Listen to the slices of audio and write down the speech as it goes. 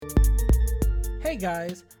Hey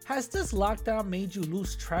guys, has this lockdown made you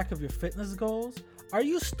lose track of your fitness goals? Are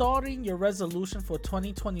you starting your resolution for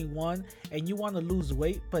 2021 and you want to lose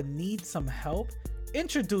weight but need some help?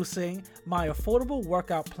 Introducing my affordable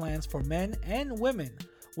workout plans for men and women.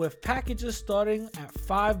 With packages starting at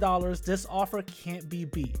 $5, this offer can't be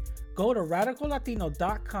beat. Go to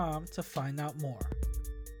radicallatino.com to find out more.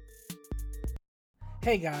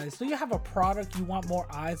 Hey guys, do you have a product you want more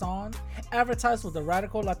eyes on? Advertise with the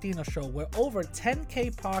Radical Latino Show, where over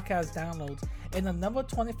 10K podcast downloads and the number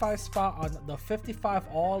 25 spot on the 55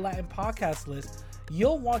 All Latin podcast list.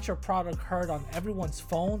 You'll want your product heard on everyone's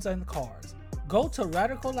phones and cars. Go to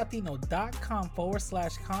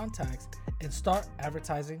radicallatino.com/contacts and start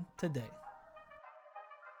advertising today.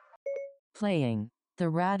 Playing the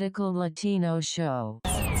Radical Latino Show.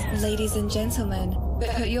 Ladies and gentlemen,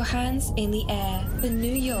 put your hands in the air. The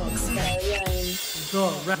New York's very own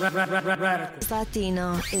Radical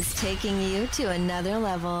Latino is taking you to another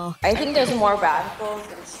level. I think there's more radicals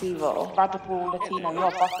than Sivo. Radical Latino,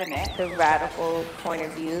 you're buffing it. The radical point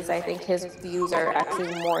of views, I think his views are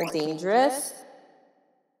actually more dangerous.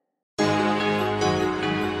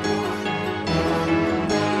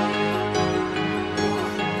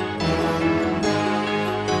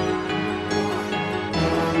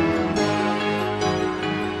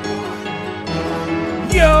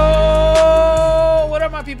 Yo! What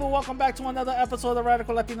up, my people? Welcome back to another episode of the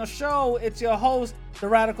Radical Latino Show. It's your host, the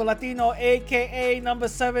Radical Latino, aka number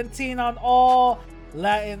 17 on all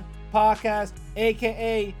Latin podcasts,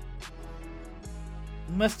 aka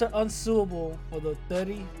Mr. Unsuable for the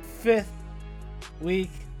 35th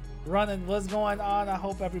week running. What's going on? I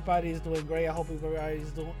hope everybody is doing great. I hope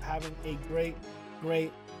everybody's having a great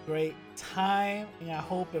time. And I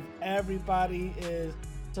hope if everybody is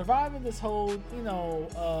surviving this whole,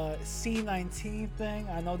 C-19 thing.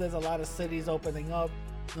 I know there's a lot of cities opening up.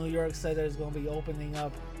 New York said there's going to be opening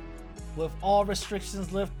up with all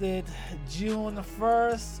restrictions lifted July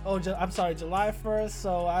 1st.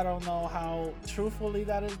 So I don't know how truthfully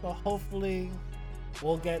that is, but hopefully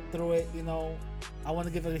we'll get through it. I want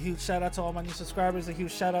to give a huge shout out to all my new subscribers, a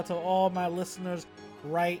huge shout out to all my listeners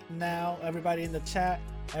right now, everybody in the chat,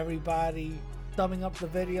 everybody thumbing up the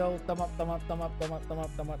video, thumb up,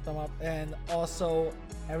 and also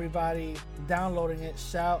everybody downloading it.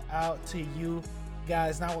 Shout out to you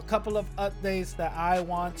guys. Now, a couple of updates that I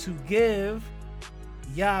want to give,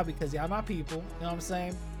 because y'all my people, you know what I'm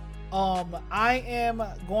saying? I am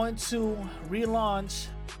going to relaunch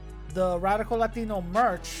the Radical Latino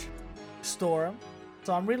merch store,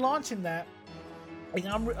 so I'm relaunching that, and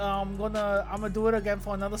I'm gonna do it again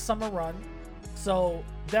for another summer run. So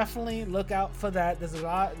definitely look out for that. There's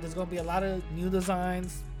going to be a lot of new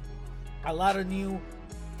designs, a lot of new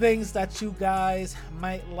things that you guys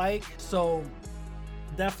might like. So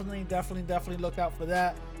definitely look out for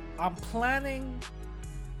that. I'm planning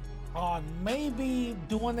on maybe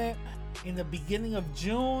doing it in the beginning of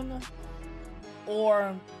June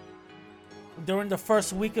or during the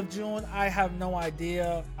first week of June. I have no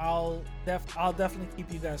idea. I'll definitely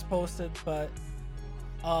keep you guys posted, but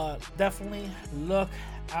definitely look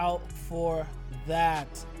out for that.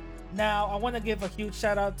 Now, I want to give a huge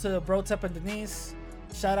shout out to Brotep and Denise.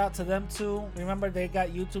 Shout out to them too. Remember, they got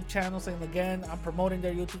YouTube channels, and again, I'm promoting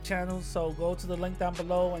their YouTube channels, so go to the link down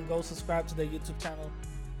below and go subscribe to their YouTube channel.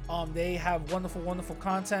 They have wonderful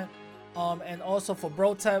content. And also for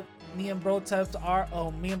Brotep, me and Brotep are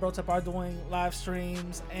doing live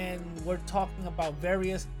streams, and we're talking about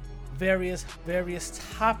various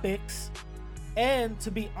topics. And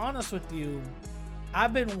to be honest with you,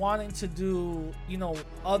 I've been wanting to do,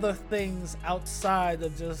 other things outside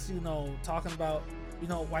of just, talking about,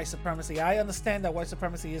 white supremacy. I understand that white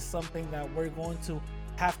supremacy is something that we're going to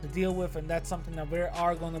have to deal with, and that's something that we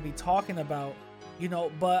are going to be talking about,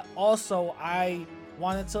 but also I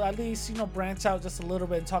wanted to at least, branch out just a little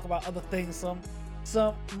bit and talk about other things.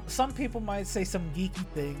 Some people might say some geeky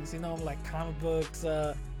things, like comic books,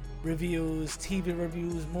 reviews, TV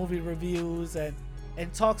reviews, movie reviews, and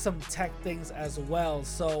talk some tech things as well.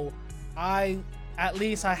 So I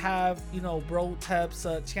have, Brotep's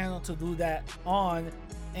channel to do that on,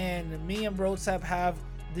 and me and Brotep have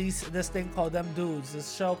this thing called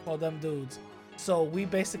this show called Them Dudes. So we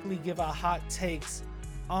basically give our hot takes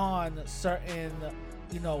on certain,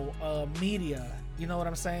 media. You know what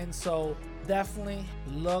I'm saying? So definitely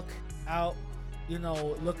look out,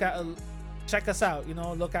 check us out,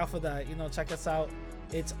 look out for that, check us out.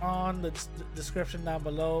 It's on the description down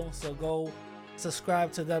below, so go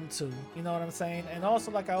subscribe to them too, you know what I'm saying? And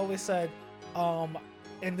also, like I always said,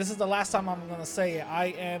 and this is the last time I'm gonna say it, I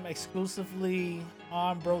am exclusively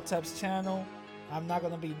on Brotep's channel. I'm not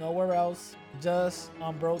gonna be nowhere else, just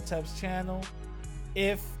on BroTep's channel.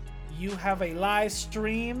 If you have a live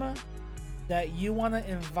stream that you want to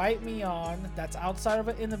invite me on, that's outside of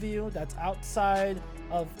an interview, that's outside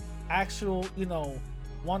of actual, you know,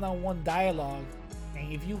 one-on-one dialogue,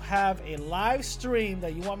 and if you have a live stream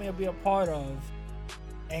that you want me to be a part of,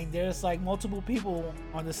 and there's like multiple people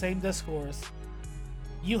on the same discourse,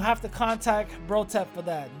 you have to contact BroTep for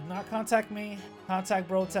that. Do not contact me, contact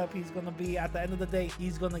BroTep. He's gonna be, at the end of the day,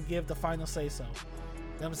 he's gonna give the final say so. You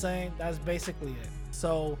know what I'm saying? That's basically it.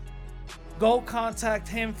 So go contact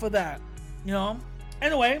him for that, you know.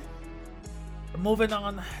 Anyway, moving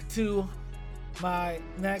on to my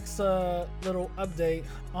next little update.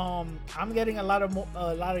 I'm getting a lot of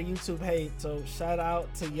YouTube hate, so shout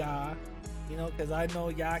out to y'all, you know, because I know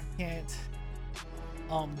y'all can't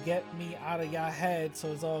get me out of y'all head,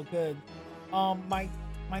 so it's all good. My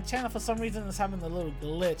channel for some reason is having a little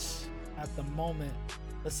glitch at the moment.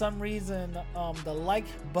 For some reason, the like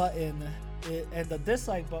button and the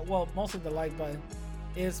dislike button, well, mostly the like button,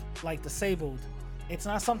 is like disabled. It's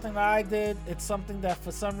not something that I did. It's something that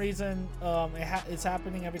for some reason it's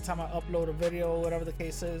happening every time I upload a video, whatever the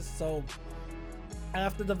case is. So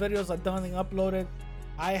after the videos are done and uploaded,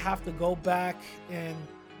 I have to go back and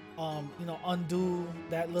you know, undo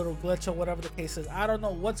that little glitch or whatever the case is. I don't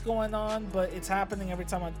know what's going on, but it's happening every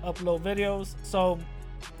time I upload videos. So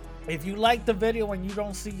if you like the video and you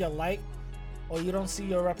don't see your like, or you don't see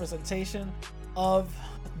your representation of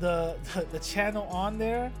the channel on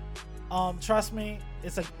there, trust me,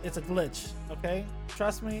 it's a glitch. Okay,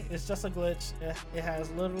 trust me, it's just a glitch. It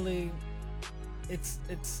has literally,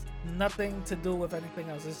 it's nothing to do with anything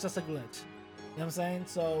else. It's just a glitch. You know what I'm saying?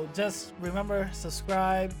 So just remember,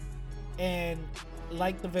 subscribe and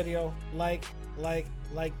like the video, like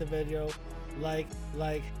the video, like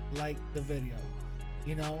the video,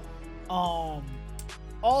 you know.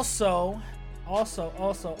 Also,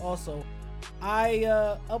 I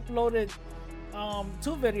uploaded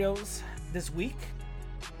 2 videos this week,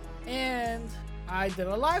 and I did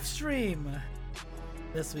a live stream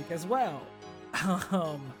this week as well.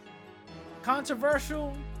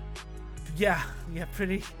 Controversial, yeah,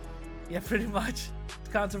 pretty much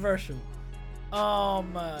controversial.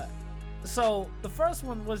 So the first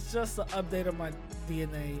one was just an update of my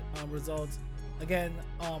DNA results. Again,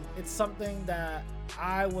 it's something that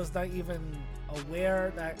I was not even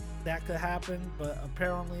aware that could happen, but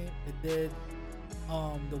apparently it did.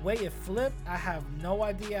 The way it flipped, I have no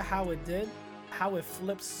idea how it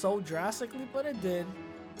flipped so drastically, but it did.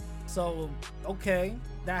 So okay,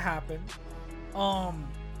 that happened.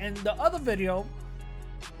 And the other video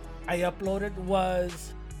I uploaded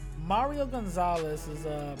was Mario Gonzalez's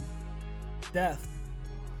death.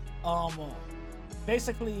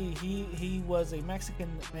 Basically, he was a Mexican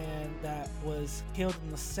man that was killed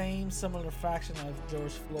in the same similar fashion as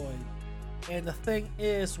George Floyd. And the thing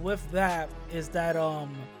is with that is that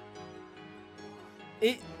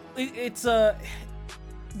it's the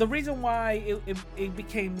reason why it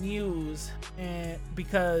became news, and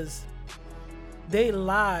because they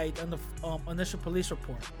lied on the initial police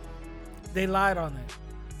report. They lied on it,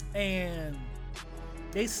 and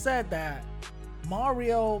they said that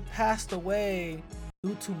Mario passed away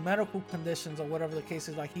due to medical conditions or whatever the case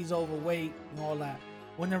is, like he's overweight and all that.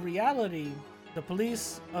 When in reality, the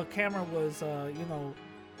police camera was,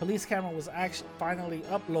 police camera was actually finally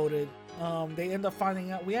uploaded. They end up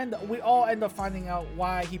finding out. We all end up finding out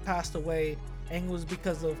why he passed away, and it was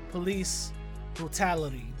because of police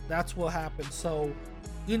brutality. That's what happened. So,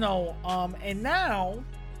 you know, and now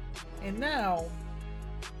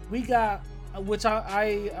we got, which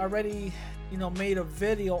I already, you know, made a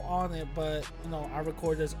video on it, but you know, I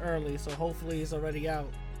recorded this early, so hopefully it's already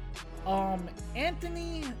out.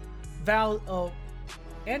 Anthony Valdez,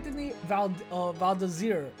 I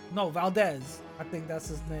think that's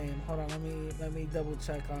his name. Hold on, let me double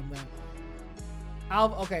check on that.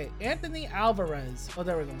 Anthony Alvarez. Oh,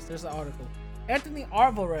 there we go. There's the article. Anthony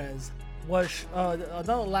Alvarez was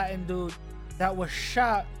another Latin dude that was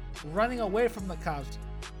shot running away from the cops.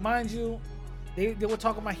 Mind you, they were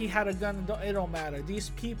talking about he had a gun. It don't matter.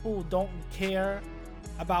 These people don't care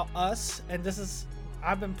about us, and this is,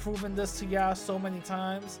 I've been proving this to y'all so many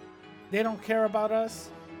times. They don't care about us.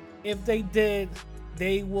 If they did,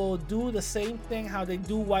 they will do the same thing how they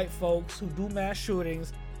do white folks who do mass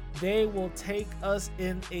shootings. They will take us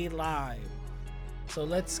in alive. So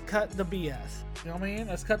let's cut the BS. You know what I mean?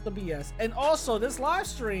 Let's cut the BS. And also, this live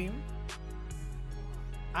stream,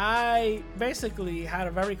 I basically had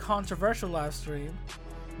a very controversial live stream.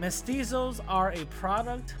 Mestizos are a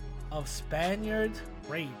product of Spaniard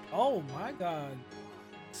rape. Oh my God.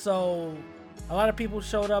 So A lot of people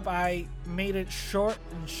showed up. I made it short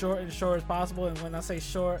as possible. And when I say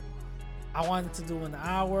short, I wanted to do an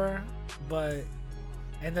hour, but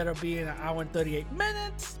ended up being an hour and 38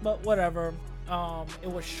 minutes. But whatever. It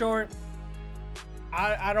was short.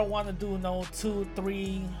 I don't want to do no 2,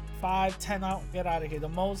 3, 5, 10 out. Get out of here. The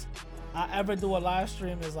most I ever do a live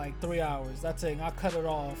stream is like 3 hours. That's it. I'll cut it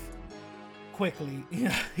off quickly. You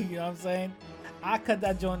know what I'm saying? I cut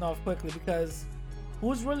that joint off quickly because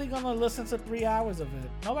who's really gonna listen to 3 hours of it?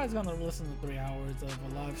 Nobody's gonna listen to 3 hours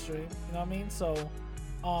of a live stream. You know what I mean? So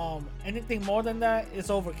anything more than that is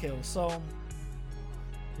overkill. So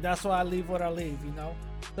that's why I leave what I leave, you know.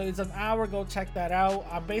 So it's an hour. Go check that out.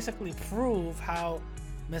 I basically prove how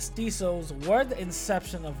mestizos were the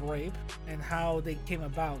inception of rape and how they came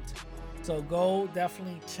about. So go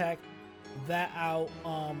definitely check that out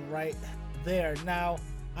right there. Now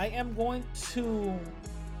I am going to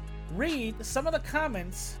read some of the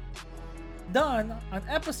comments done on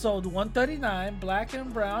episode 139, Black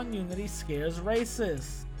and Brown Unity Scares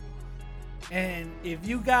Racists. And if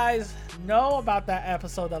you guys know about that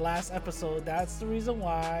episode, the last episode, that's the reason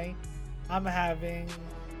why I'm having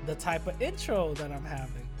the type of intro that I'm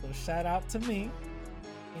having. So shout out to me,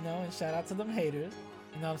 you know, and shout out to them haters,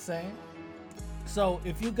 you know what I'm saying? So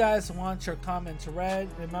if you guys want your comments read,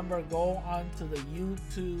 remember, go on to the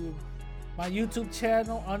my YouTube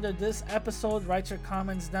channel under this episode, write your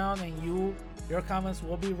comments down, and your comments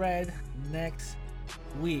will be read next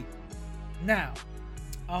week. Now,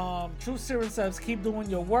 True Siren says, keep doing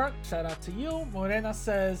your work. Shout out to you. Morena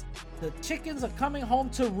says, the chickens are coming home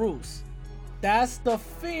to roost. That's the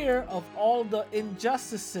fear of all the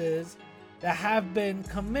injustices that have been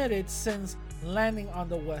committed since landing on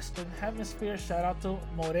the Western Hemisphere. Shout out to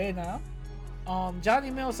Morena. Johnny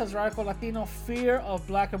Mills says, Radical Latino, fear of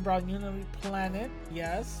Black and Brown Unity Planet.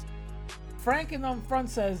 Yes. Frank in front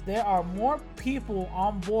says, there are more people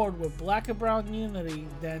on board with Black and Brown Unity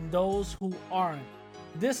than those who aren't.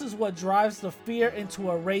 This is what drives the fear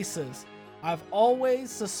into a racist. I've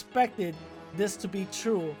always suspected this to be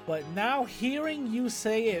true, but now hearing you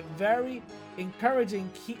say it, very encouraging.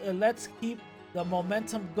 Let's keep the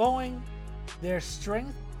momentum going. There's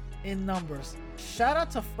strength in numbers. Shout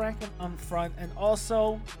out to Franklin Unfront, and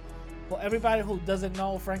also for everybody who doesn't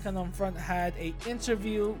know, Franklin Unfront had a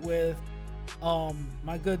interview with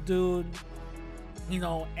my good dude, you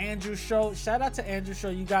know, Andrew Show. Shout out to Andrew Show.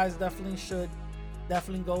 You guys definitely should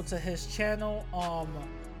go to his channel.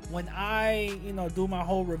 When I, you know, do my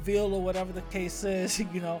whole reveal or whatever the case is,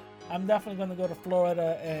 you know, I'm definitely gonna go to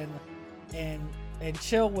Florida and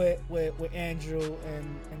chill with Andrew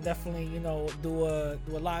and definitely, you know, do a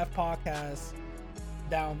live podcast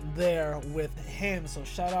down there with him. So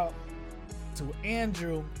shout out to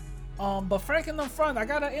Andrew. But Frank in the front, I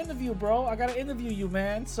gotta interview, bro. I gotta interview you,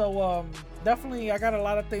 man. So definitely, I got a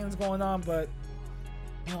lot of things going on, but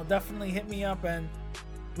you know, definitely hit me up and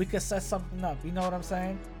we could set something up. You know what I'm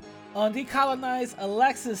saying? Decolonized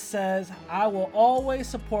Alexis says, I will always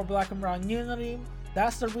support Black and Brown Unity.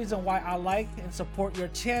 That's the reason why I like and support your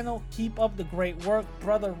channel. Keep up the great work,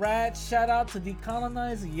 brother Rad. Shout out to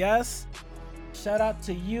Decolonize. Yes. Shout out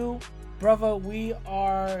to you, brother. We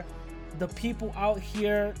are the people out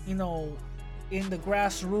here, you know, in the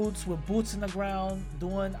grassroots with boots in the ground,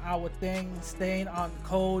 doing our thing, staying on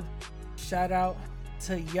code. Shout out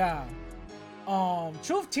to ya.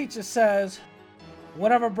 Truth Teacher says,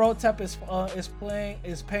 whatever Brotep is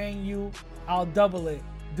paying you, I'll double it.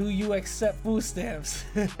 Do you accept food stamps?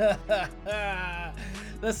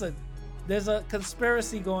 Listen, there's a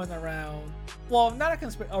conspiracy going around. Well, not a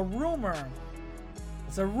conspiracy, a rumor.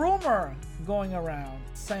 It's a rumor going around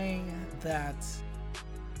saying that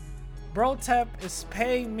Brotep is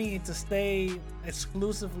paying me to stay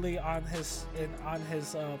exclusively on his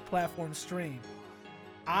platform stream.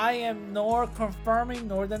 I am nor confirming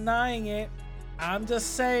nor denying it. I'm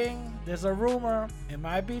just saying there's a rumor. It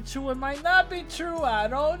might be true, it might not be true. I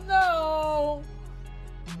don't know.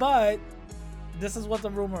 But this is what the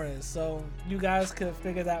rumor is. So you guys could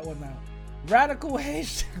figure that one out. Radical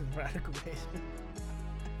Haitian.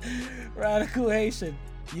 Radical Haitian.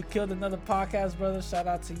 You killed another podcast, brother. Shout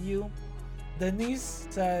out to you. Denise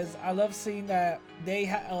says, I love seeing that they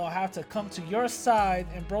have to come to your side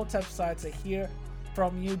and Brotep's side to hear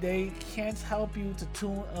from you. They can't help you to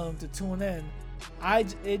tune in.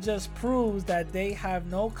 It just proves that they have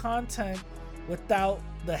no content without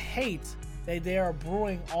the hate that they are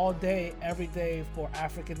brewing all day, every day for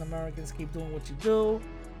African Americans. Keep doing what you do.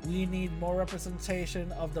 We need more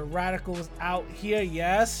representation of the radicals out here.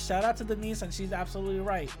 Yes, shout out to Denise, and she's absolutely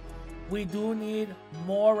right. We do need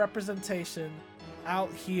more representation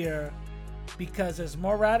out here because there's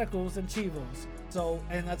more radicals than chivos. So,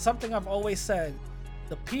 and that's something I've always said.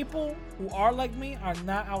 The people who are like me are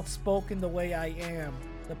not outspoken the way I am.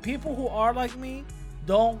 The people who are like me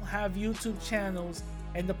don't have YouTube channels,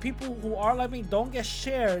 and the people who are like me don't get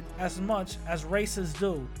shared as much as races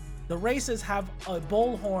do. The races have a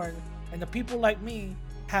bullhorn, and the people like me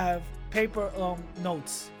have paper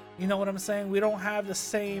notes. You know what I'm saying? We don't have the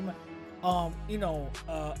same, the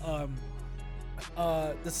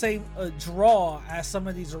same draw as some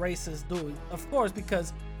of these races do. Of course,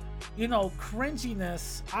 because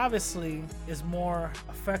cringiness obviously is more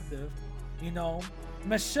effective.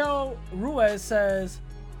 Michelle Ruiz says,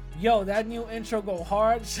 yo, that new intro go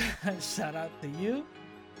hard. Shout out to you.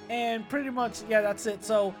 And pretty much, yeah, that's it.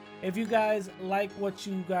 So if you guys like what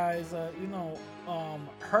you guys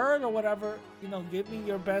heard or whatever, give me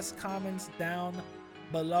your best comments down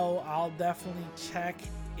below. I'll definitely check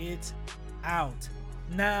it out.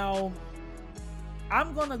 Now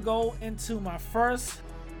I'm gonna go into my first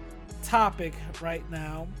topic right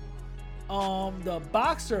now. The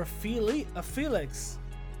boxer Felix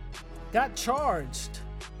got charged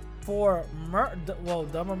for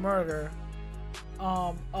double murder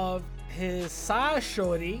of his side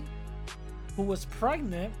shorty who was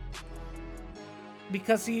pregnant,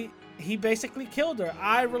 because he basically killed her.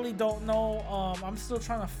 I really don't know. I'm still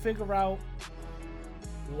trying to figure out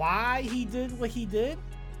why he did what he did.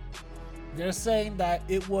 They're saying that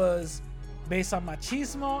it was based on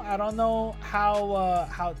machismo. I don't know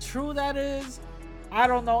how true that is. I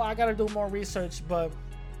don't know. I gotta do more research. But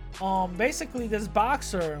basically, this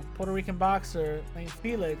boxer, Puerto Rican boxer named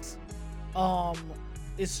Felix,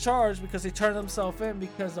 is charged because he turned himself in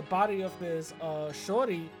because the body of his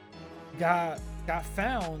shorty got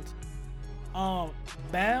found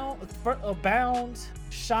bound,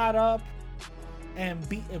 shot up, and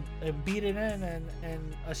beat it in,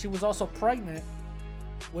 and she was also pregnant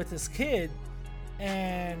with his kid,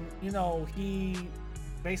 and he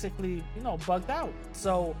basically bugged out.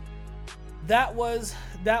 So that was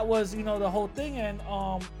the whole thing, and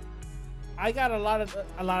I got a lot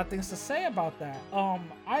of things to say about that.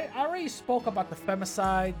 I already spoke about the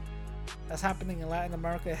femicide that's happening in Latin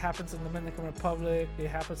America. It happens in the Dominican Republic, it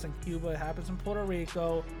happens in Cuba, it happens in Puerto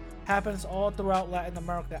Rico, happens all throughout Latin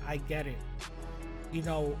America. I get it.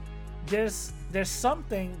 There's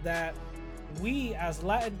something that we as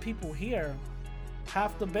Latin people here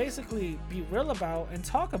have to basically be real about and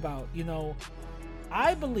talk about.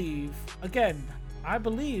 I believe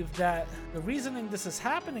that the reasoning this is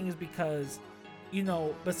happening is because,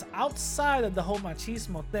 but outside of the whole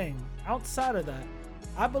machismo thing, outside of that,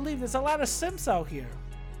 I believe there's a lot of simps out here.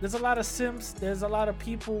 There's a lot of simps. There's a lot of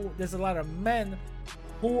people. There's a lot of men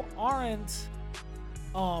who aren't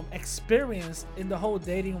experienced in the whole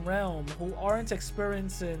dating realm, who aren't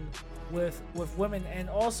experiencing with women, and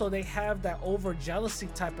also they have that over jealousy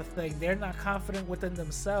type of thing. They're not confident within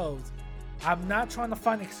themselves. I'm not trying to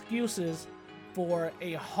find excuses for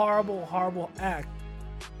a horrible act.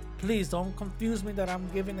 Please don't confuse me that I'm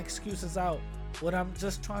giving excuses out. What I'm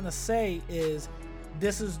just trying to say is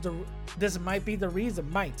this might be the reason.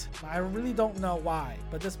 I really don't know why,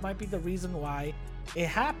 but this might be the reason why it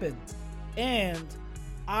happened. And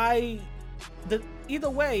either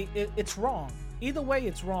way, it's wrong. Either way,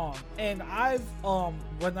 it's wrong. And I've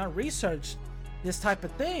when I researched this type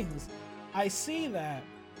of things, I see that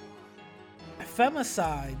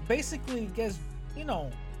femicide basically gets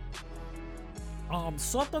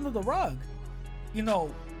swept under the rug.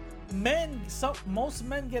 Most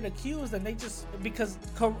men get accused, and they just, because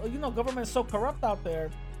government is so corrupt out there,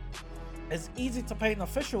 it's easy to pay an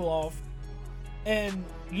official off and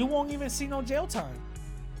you won't even see no jail time.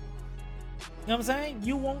 You know what I'm saying?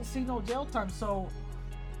 You won't see no jail time. So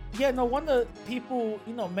yeah, no wonder people,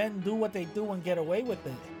 men do what they do and get away with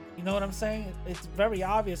it. You know what I'm saying? It's very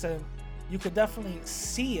obvious, and you could definitely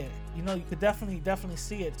see it. You could definitely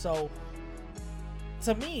see it. So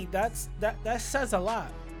to me, that says a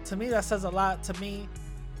lot. To me, that says a lot. To me,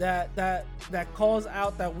 that calls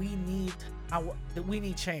out that we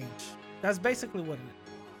need change. That's basically what it is.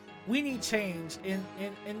 We need change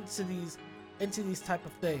into these type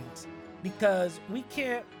of things, because we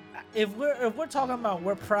can't. If we're talking about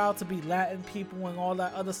we're proud to be Latin people and all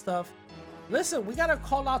that other stuff, listen, we gotta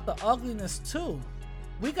call out the ugliness too.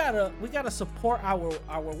 We gotta support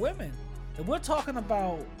our women. If we're talking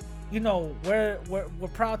about, we're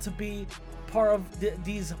proud to be part of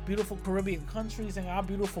these beautiful Caribbean countries and our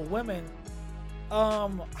beautiful women,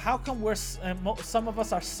 how come some of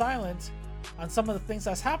us are silent on some of the things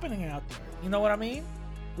that's happening out there? You know what I mean?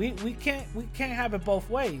 We can't have it both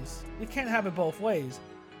ways. We can't have it both ways.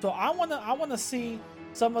 So I wanna see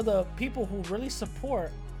some of the people who really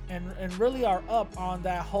support and really are up on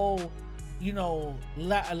that whole, you know,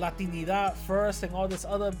 Latinidad first and all this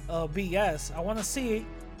other BS. I want to see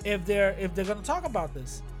if they're gonna talk about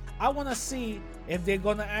this. I want to see if they're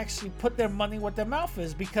gonna actually put their money where their mouth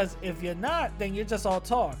is, because if you're not, then you're just all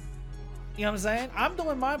talk. You know what I'm saying? I'm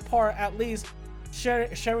doing my part, at least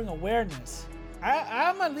sharing awareness.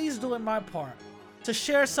 I'm at least doing my part to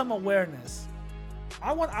share some awareness.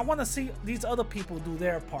 I want to see these other people do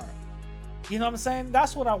their part. You know what I'm saying?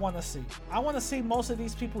 That's what I want to see. I want to see most of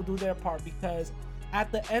these people do their part, because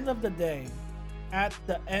at the end of the day,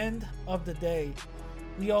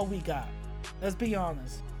 we all we got. Let's be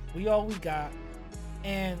honest. We all we got.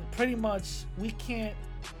 And pretty much we can't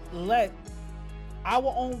let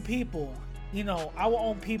our own people,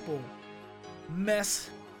 mess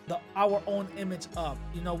our own image up.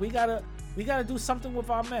 You know, we gotta do something with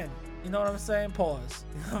our men. You know what I'm saying? Pause.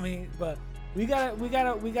 You know what I mean? But we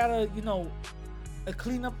gotta, you know,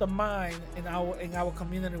 clean up the mind in our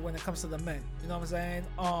community when it comes to the men. You know what I'm saying?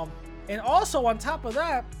 And also on top of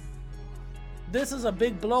that, this is a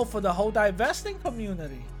big blow for the whole divesting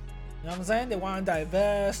community. You know what I'm saying? They want to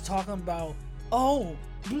divest, talking about, oh,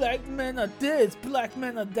 black men are this, black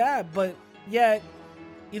men are that, but yet,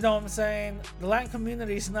 you know what I'm saying, the Latin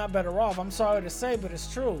community is not better off. I'm sorry to say, but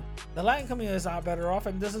it's true. The Latin community is not better off,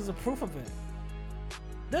 and this is a proof of it.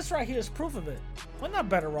 This right here is proof of it. We're not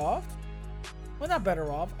better off. We're not better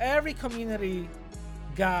off. Every community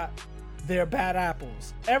got their bad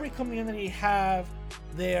apples. Every community have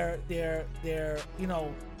their you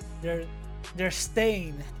know, their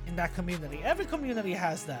stain in that community. Every community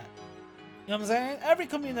has that. You know what I'm saying? Every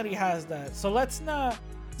community has that. So let's not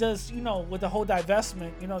just, you know, with the whole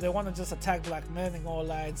divestment, you know, they want to just attack black men and all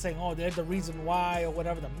that and saying, oh, they're the reason why or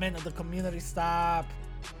whatever, the men of the community. Stop.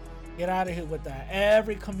 Get out of here with that.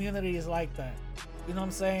 Every community is like that. You know what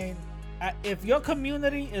I'm saying? If your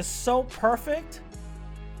community is so perfect,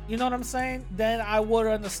 you know what I'm saying, then I would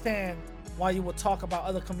understand why you would talk about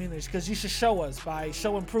other communities, because you should show us by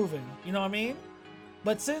show improving. You know what I mean?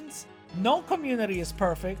 But since no community is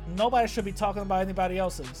perfect, nobody should be talking about anybody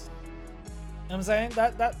else's. You know what I'm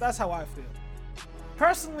saying? That's how I feel.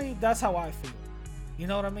 Personally, that's how I feel. You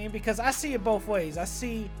know what I mean? Because I see it both ways. I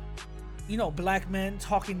see, you know, black men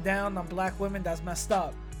talking down on black women. That's messed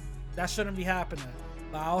up. That shouldn't be happening.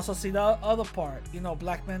 But I also see the other part. You know,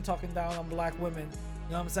 black men talking down on black women.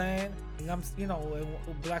 You know what I'm saying? And you know,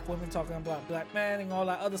 black women talking about black men and all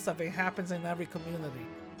that other stuff. It happens in every community.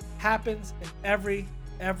 Happens in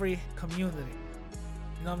every community.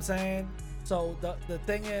 You know what I'm saying? So the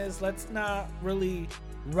thing is, let's not really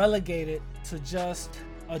relegate it to just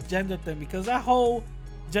a gender thing, because that whole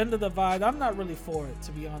gender divide, I'm not really for it,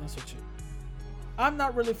 to be honest with you. I'm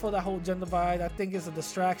not really for that whole gender divide. I think it's a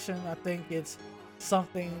distraction. I think it's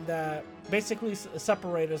something that basically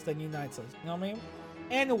separates us than unites us. You know what I mean?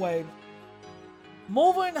 Anyway,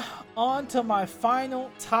 moving on to my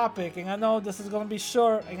final topic, and I know this is going to be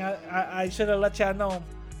short, and I should have let y'all know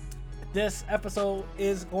this episode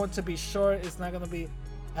is going to be short. It's not going to be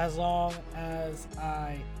as long as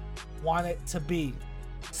I want it to be.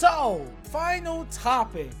 So, final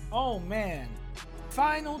topic. Oh man,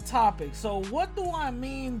 final topic. So what do I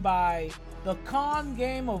mean by the con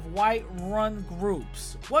game of white run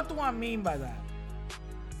groups? What do I mean by that?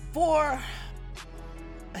 For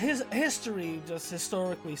his history, just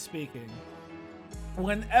historically speaking,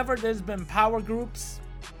 whenever there's been power groups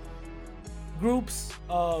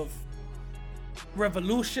of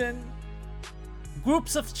revolution,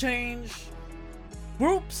 groups of change,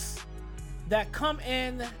 groups that come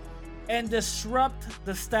in and disrupt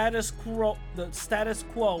the status quo,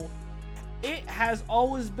 it has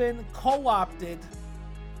always been co-opted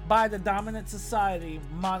by the dominant society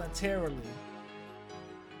monetarily.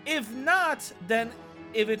 If not, then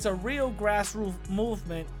if it's a real grassroots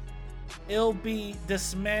movement, it'll be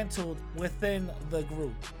dismantled within the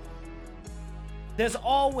group. There's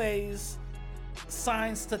always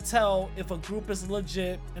signs to tell if a group is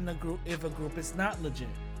legit and if a group is not legit.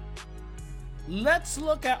 Let's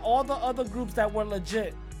look at all the other groups that were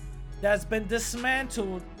legit, that's been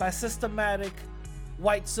dismantled by systematic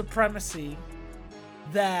white supremacy,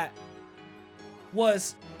 that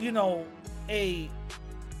was, you know, a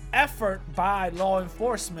effort by law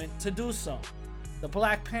enforcement to do so. The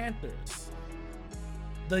Black Panthers,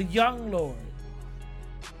 the Young Lords.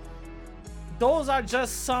 Those are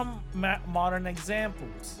just some modern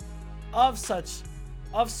examples of such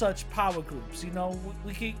power groups. You know,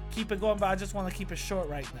 we keep it going, but I just want to keep it short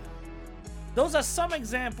right now. Those are some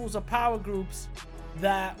examples of power groups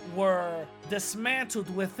that were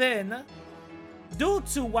dismantled within due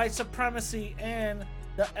to white supremacy and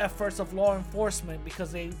the efforts of law enforcement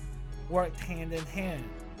because they worked hand in hand.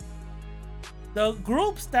 The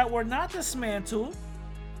groups that were not dismantled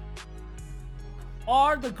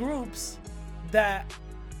are the groups that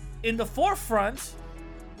in the forefront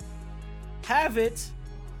have it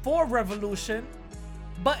for revolution,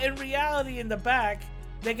 but in reality in the back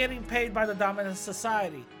they're getting paid by the dominant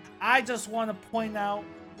society. I just want to point out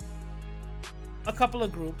a couple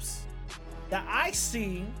of groups that I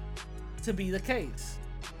see to be the case.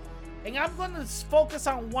 And I'm going to focus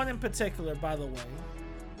on one in particular, by the way.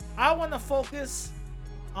 I want to focus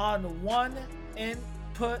on one in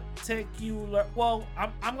particular. Well,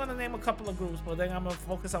 I'm going to name a couple of groups, but then I'm going to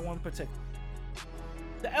focus on one particular.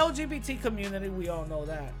 The LGBT community, we all know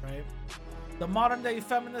that, right? The modern day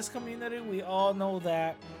feminist community, we all know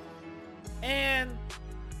that. And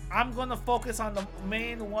I'm going to focus on the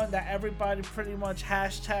main one that everybody pretty much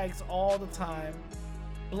hashtags all the time.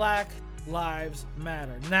 Black Lives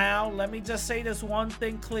Matter. Now, let me just say this one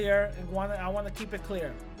thing clear, and I want to keep it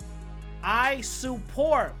clear. I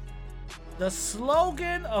support the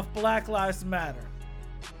slogan of Black Lives Matter.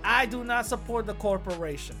 I do not support the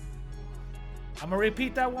corporation. I'm going to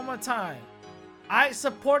repeat that one more time. I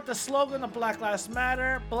support the slogan of Black Lives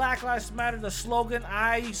Matter. Black Lives Matter, the slogan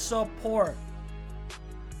I support.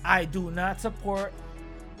 I do not support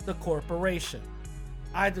the corporation.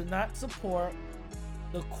 I do not support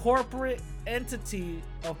the corporate entity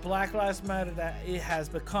of Black Lives Matter that it has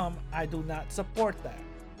become. I do not support that.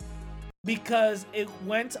 Because it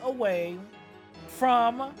went away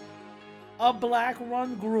from a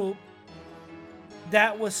black-run group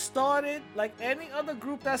that was started like any other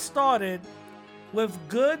group that started with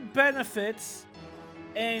good benefits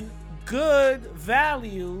and good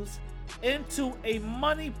values into a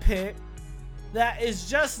money pit that is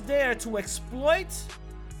just there to exploit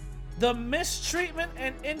the mistreatment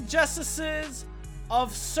and injustices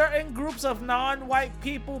of certain groups of non-white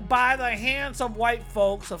people by the hands of white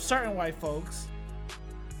folks, of certain white folks,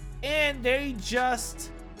 and they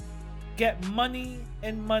just get money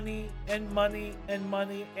and money and money and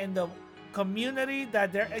money, and the community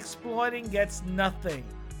that they're exploiting gets nothing.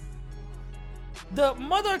 The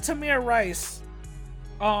mother Tamir Rice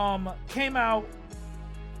came out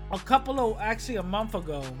a month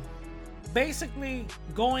ago, basically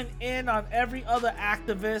going in on every other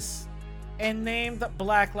activist and named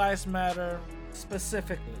Black Lives Matter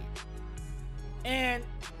specifically. And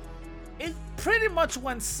it pretty much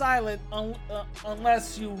went silent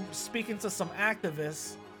unless you speaking to some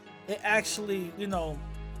activists. It actually,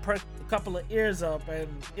 perked a couple of ears up, and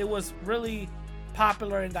it was really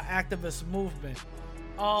popular in the activist movement.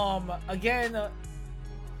 Again,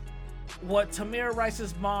 what Tamir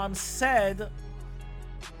Rice's mom said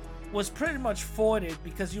was pretty much forwarded,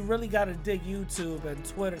 because you really got to dig YouTube and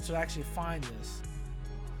Twitter to actually find this.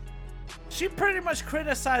 She pretty much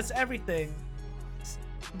criticized everything.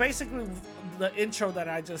 Basically, the intro that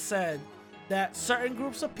I just said, that certain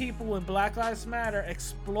groups of people in Black Lives Matter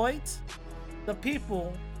exploit the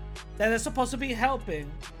people that they're supposed to be helping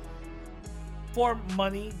for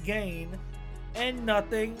money gain, and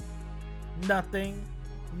nothing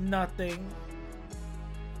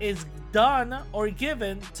is done or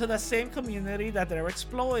given to the same community that they're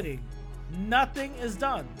exploiting. Nothing is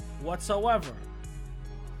done whatsoever.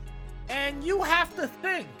 And you have to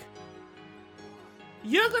think.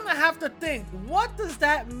 You're gonna have to think, what does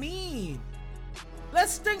that mean?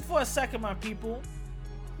 Let's think for a second, my people.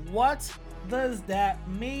 What does that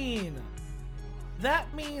mean?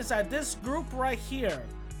 That means that this group right here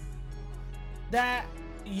that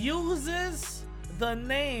uses the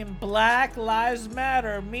name Black Lives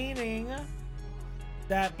Matter, meaning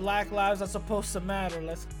that black lives are supposed to matter.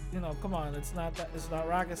 Let's, come on, it's not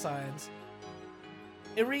rocket science.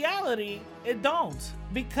 In reality, it don't,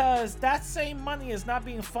 because that same money is not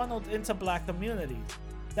being funneled into black communities.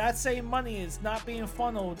 That same money is not being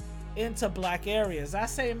funneled into black areas. That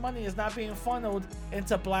same money is not being funneled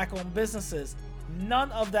into black-owned businesses.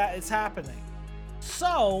 None of that is happening.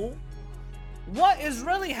 So, what is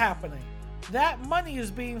really happening? That money is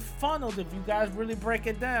being funneled, if you guys really break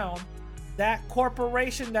it down, that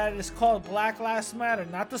corporation that is called Black Lives Matter,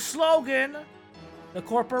 not the slogan, the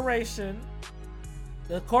corporation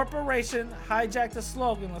hijacked the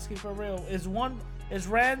slogan, let's keep it real, is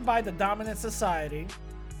ran by the dominant society.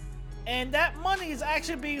 And that money is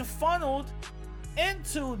actually being funneled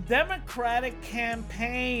into Democratic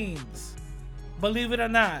campaigns. Believe it or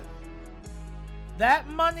not. That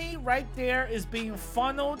money right there is being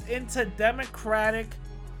funneled into Democratic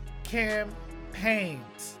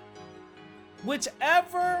campaigns.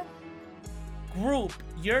 Whichever group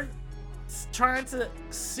you're trying to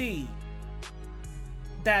see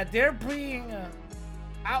that they're being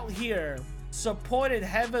out here supported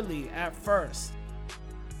heavily at first,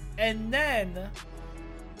 and then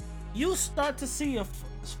you start to see a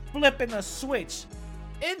flipping a switch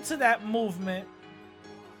into that movement,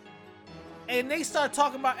 and they start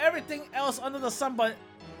talking about everything else under the sun, but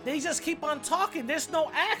they just keep on talking. There's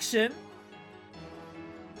no action.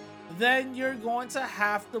 Then you're going to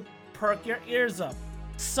have to perk your ears up.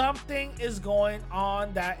 Something is going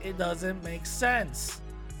on that it doesn't make sense.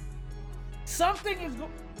 Something is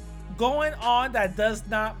going on that does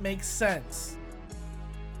not make sense.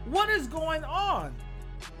 What is going on?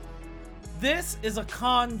 This is a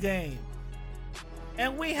con game.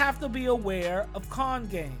 And we have to be aware of con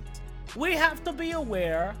games. We have to be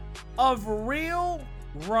aware of real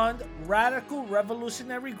run radical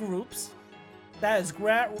revolutionary groups, that is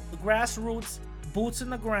grassroots, boots in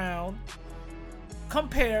the ground,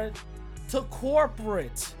 compared to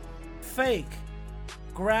corporate, fake,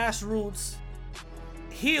 grassroots,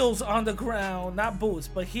 heels on the ground, not boots,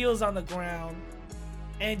 but heels on the ground,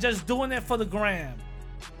 and just doing it for the gram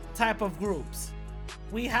type of groups.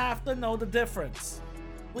 We have to know the difference.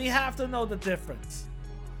 We have to know the difference.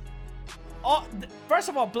 First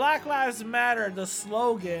of all, Black Lives Matter, the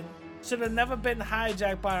slogan, should have never been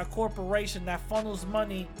hijacked by a corporation that funnels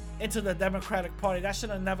money into the Democratic Party. That should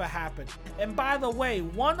have never happened. And by the way,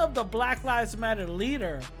 one of the Black Lives Matter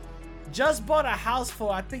leader just bought a house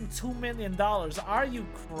for, I think, $2 million. Are you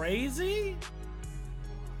crazy?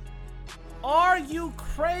 Are you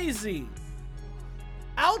crazy?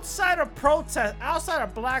 Outside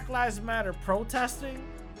of Black Lives Matter protesting,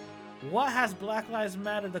 what has Black Lives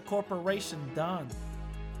Matter, the corporation, done?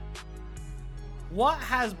 What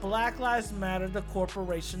has Black Lives Matter, the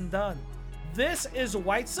corporation, done? This is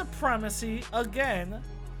white supremacy again,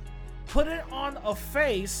 put it on a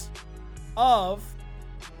face of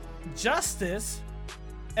justice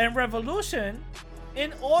and revolution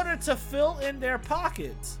in order to fill in their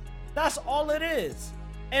pockets. That's all it is.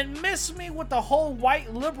 And miss me with the whole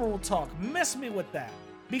white liberal talk. Miss me with that.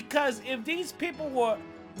 Because if these people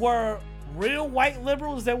were real white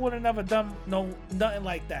liberals, they would have never done nothing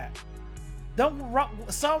like that.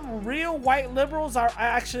 Some real white liberals are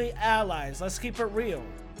actually allies. Let's keep it real.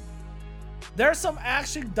 There's some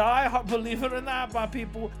actually die-hard, believe it or not, my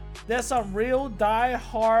people, there's some real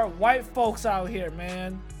die-hard white folks out here,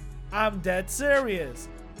 man. I'm dead serious.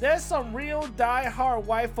 There's some real die-hard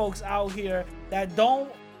white folks out here that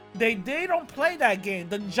don't play that game.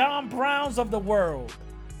 The John Browns of the world.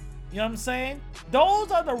 You know what I'm saying?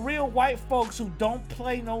 Those are the real white folks who don't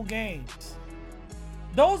play no games.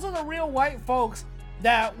 Those are the real white folks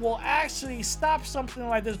that will actually stop something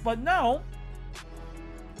like this. But no,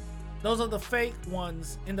 those are the fake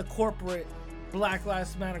ones in the corporate Black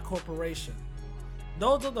Lives Matter corporation.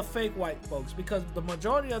 Those are the fake white folks, because the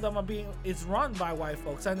majority of them is run by white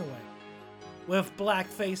folks anyway, with black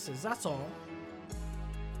faces. That's all.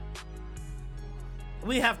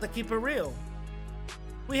 We have to keep it real.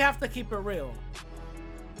 We have to keep it real.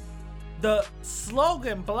 The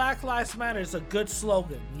slogan Black Lives Matter is a good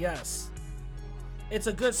slogan. Yes. It's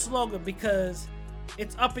a good slogan because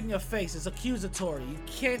it's up in your face. It's accusatory. You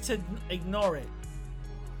can't ignore it.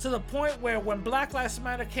 To the point where when Black Lives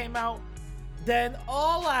Matter came out, then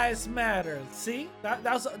all lives matter. See?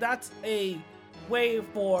 That's a way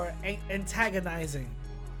for antagonizing.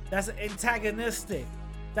 That's antagonistic.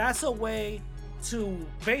 That's a way to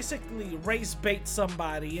basically race bait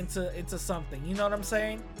somebody into something. You know what I'm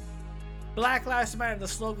saying? Black Lives Matter, the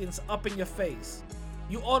slogan's up in your face.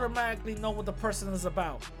 You automatically know what the person is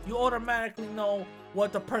about. You automatically know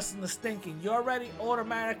what the person is thinking. You already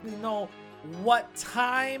automatically know what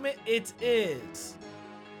time it is.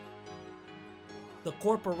 The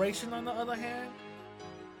corporation, on the other hand,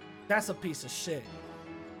 that's a piece of shit.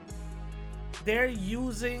 They're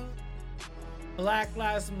using Black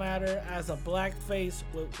Lives Matter as a black face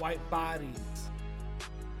with white bodies.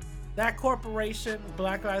 That corporation,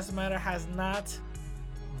 Black Lives Matter, has not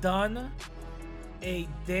done a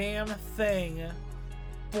damn thing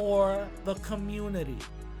for the community.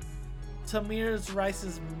 Tamir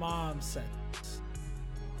Rice's mom said this.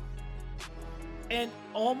 And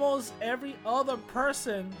almost every other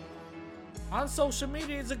person on social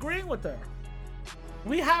media is agreeing with her.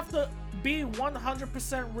 We have to be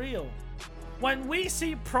 100% real. When we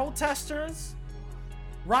see protesters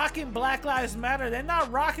rocking Black Lives Matter, they're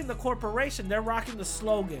not rocking the corporation, they're rocking the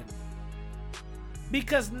slogan.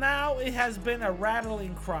 Because now it has been a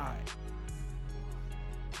rattling cry.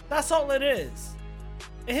 That's all it is.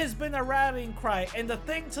 It has been a rallying cry. And the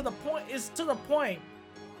thing to the point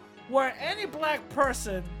where any black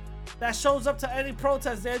person that shows up to any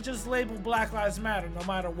protest, they're just labeled Black Lives Matter no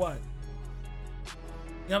matter what.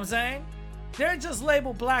 You know what I'm saying? They're just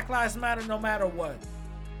labeled Black Lives Matter no matter what.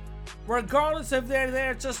 Regardless if they're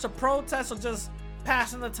there just to protest or just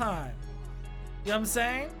passing the time. You know what I'm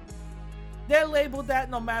saying? They're labeled that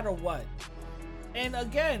no matter what. And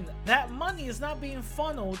again, that money is not being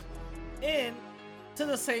funneled in to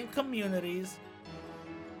the same communities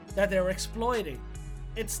that they're exploiting.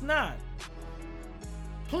 It's not.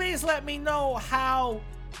 Please let me know how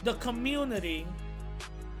the community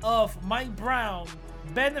of Mike Brown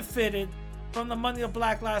benefited from the money of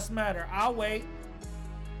Black Lives Matter. I'll wait.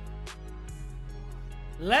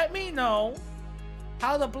 Let me know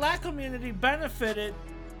how the black community benefited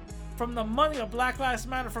from the money of Black Lives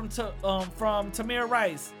Matter from Tamir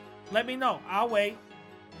Rice. Let me know. I'll wait.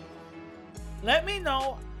 Let me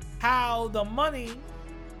know how the money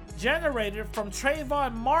generated from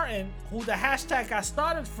Trayvon Martin, who the hashtag got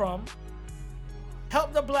started from,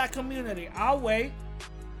 helped the black community. I'll wait.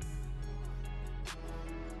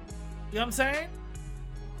 You know what I'm saying?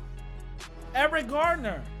 Eric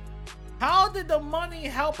Gardner. How did the money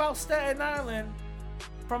help out Staten Island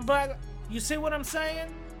from black? You see what I'm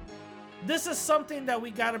saying? This is something that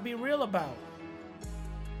we gotta be real about.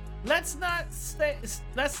 Let's not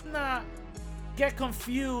get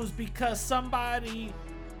confused because somebody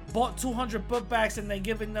bought 200 book bags and they're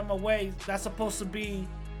giving them away. That's supposed to be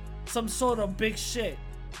some sort of big shit.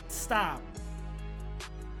 Stop.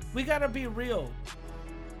 We gotta be real.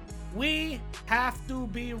 We have to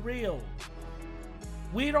be real.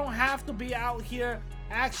 We don't have to be out here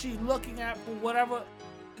actually looking at for whatever,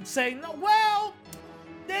 saying, no, well,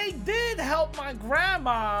 they did help my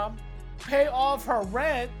grandma pay off her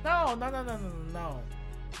rent. No.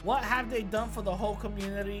 What have they done for the whole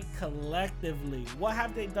community collectively? What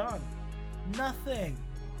have they done? Nothing.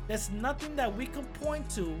 There's nothing that we can point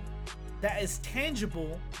to that is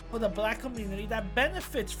tangible for the black community that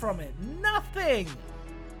benefits from it. Nothing.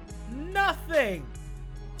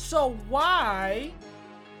 So why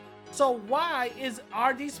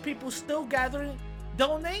are these people still gathering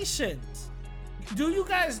donations? Do you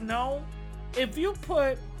guys know if you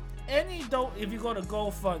put if you go to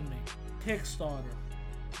GoFundMe, Kickstarter,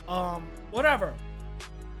 whatever,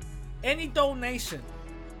 any donation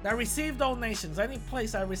that receive donations, any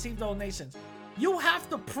place that receive donations, you have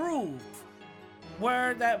to prove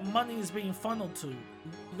where that money is being funneled to. You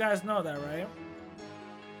guys know that, right?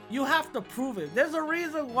 You have to prove it. There's a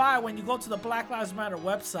reason why when you go to the Black Lives Matter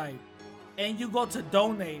website and you go to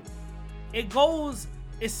donate, it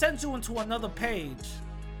sends you into another page.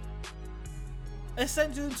 It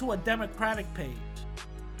sends you into a Democratic page.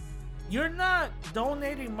 You're not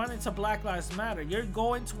donating money to Black Lives Matter. You're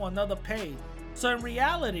going to another page. So in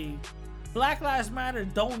reality, Black Lives Matter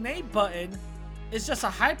donate button is just a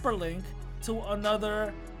hyperlink to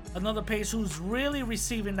another page who's really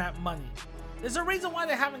receiving that money. There's a reason why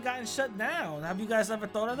they haven't gotten shut down. Have you guys ever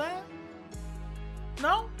thought of that?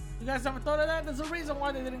 No? You guys ever thought of that? There's a reason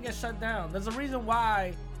why they didn't get shut down. There's a reason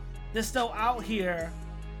why they're still out here,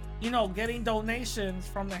 getting donations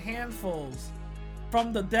from the handfuls,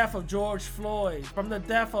 from the death of George Floyd, from the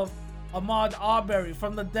death of Ahmaud Arbery,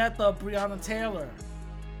 from the death of Breonna Taylor.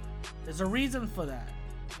 There's a reason for that.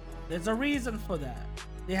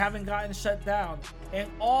 They haven't gotten shut down. And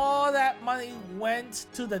all that money went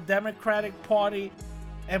to the Democratic Party.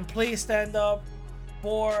 And please stand up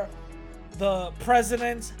for the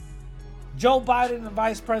president, Joe Biden, and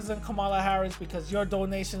Vice President Kamala Harris, because your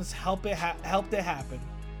donations helped it happen.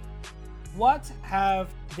 What have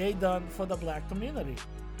they done for the black community?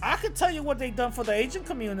 I could tell you what they've done for the Asian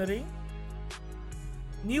community.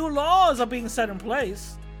 New laws are being set in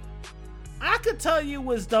place. I could tell you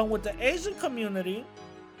what's done with the Asian community.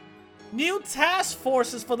 New task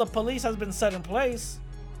forces for the police has been set in place.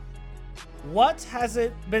 What has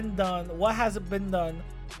it been done? What has it been done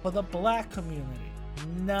for the black community?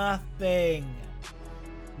 Nothing.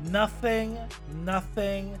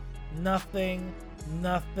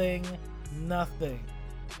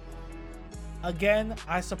 Again,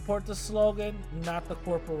 I support the slogan, not the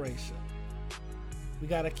corporation. We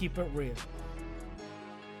gotta keep it real.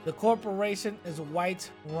 The corporation is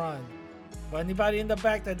white run. For anybody in the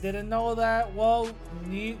back that didn't know that, well,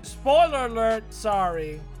 spoiler alert,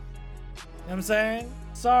 sorry. You know what I'm saying?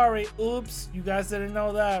 Sorry, oops, you guys didn't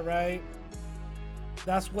know that, right?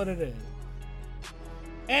 That's what it is.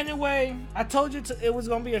 Anyway, I told you it was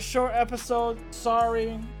gonna be a short episode.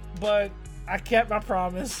 Sorry, but I kept my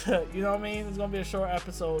promise. You know what I mean? It's gonna be a short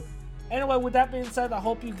episode. Anyway, with that being said, I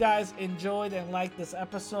hope you guys enjoyed and liked this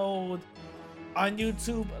episode. On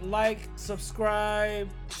YouTube, like, subscribe,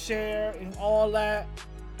 share, and all that.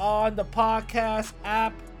 on the podcast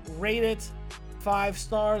app. Rate it 5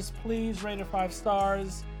 stars. Please rate it 5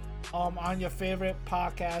 stars on your favorite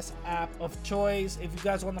podcast app of choice. If you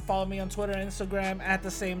guys want to follow me on Twitter and Instagram at the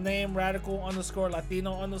same name,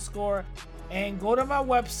 radical_Latino_, and go to my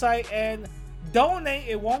website and donate.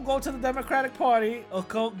 It won't go to the Democratic Party.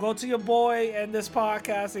 It'll go to your boy and this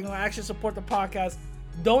podcast, and you'll actually support the podcast.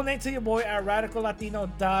 Donate to your boy at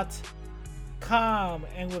radicallatino.com.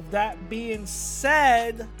 And with that being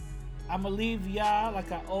said, I'm gonna leave y'all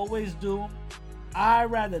like I always do.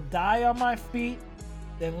 I'd rather die on my feet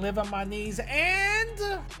than live on my knees.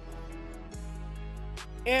 And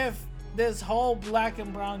if this whole black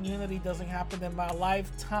and brown unity doesn't happen in my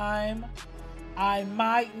lifetime, I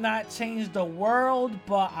might not change the world,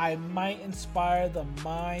 but I might inspire the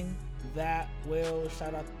mind that will.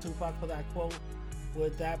 Shout out to Tupac for that quote.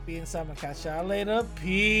 With that being said, I'm gonna catch y'all later.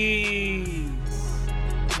 Peace.